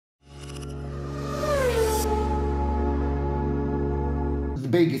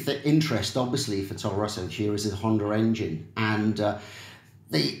big interest, obviously, for Toro Rosso this year is the Honda engine. And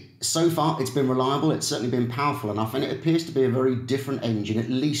so far, it's been reliable. It's certainly been powerful enough. And it appears to be a very different engine, at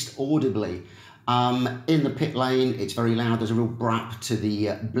least audibly. In the pit lane, it's very loud. There's a real brap to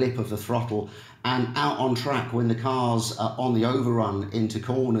the blip of the throttle. And out on track, when the car's on the overrun into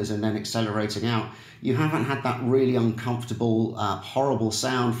corners and then accelerating out, you haven't had that really uncomfortable, horrible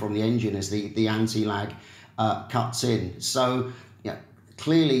sound from the engine as the anti-lag cuts in. So, yeah,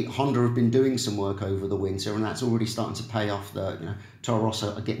 clearly Honda have been doing some work over the winter, and that's already starting to pay off. Toro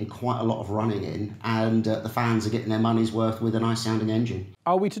Rosso are getting quite a lot of running in, and the fans are getting their money's worth with a nice sounding engine.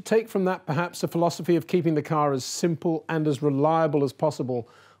 Are we to take from that perhaps a philosophy of keeping the car as simple and as reliable as possible,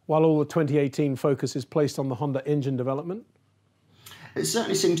 while all the 2018 focus is placed on the Honda engine development? It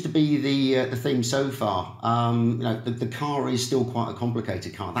certainly seems to be the theme so far. The car is still quite a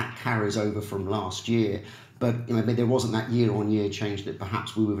complicated car. That carries over from last year, but there wasn't that year-on-year change that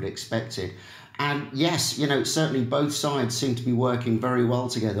perhaps we would have expected. And yes, certainly both sides seem to be working very well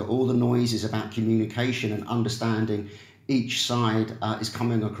together. All the noises about communication and understanding each side is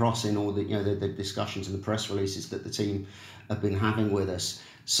coming across in all the the discussions and the press releases that the team have been having with us.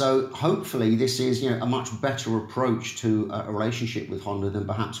 So hopefully this is a much better approach to a relationship with Honda than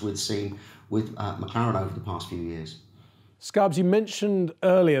perhaps we've seen with McLaren over the past few years. Scarbs, you mentioned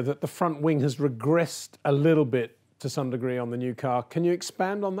earlier that the front wing has regressed a little bit to some degree on the new car. Can you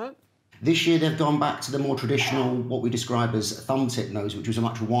expand on that? This year they've gone back to the more traditional, what we describe as thumb tip nose, which was a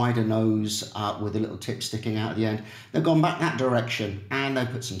much wider nose with a little tip sticking out at the end. They've gone back that direction and they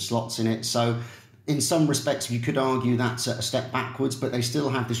put some slots in it. So in some respects, you could argue that's a step backwards, but they still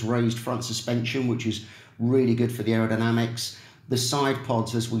have this raised front suspension, which is really good for the aerodynamics. The side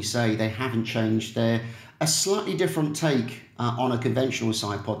pods, as we say, they haven't changed. They're a slightly different take on a conventional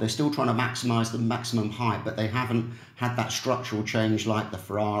side pod. They're still trying to maximise the maximum height, but they haven't had that structural change like the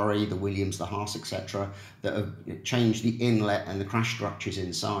Ferrari, the Williams, the Haas, etc., that have changed the inlet and the crash structures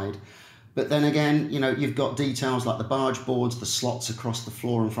inside. But then again, you've got details like the barge boards, the slots across the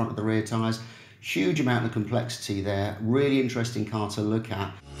floor in front of the rear tyres. Huge amount of complexity there. Really interesting car to look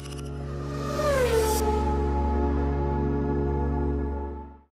at.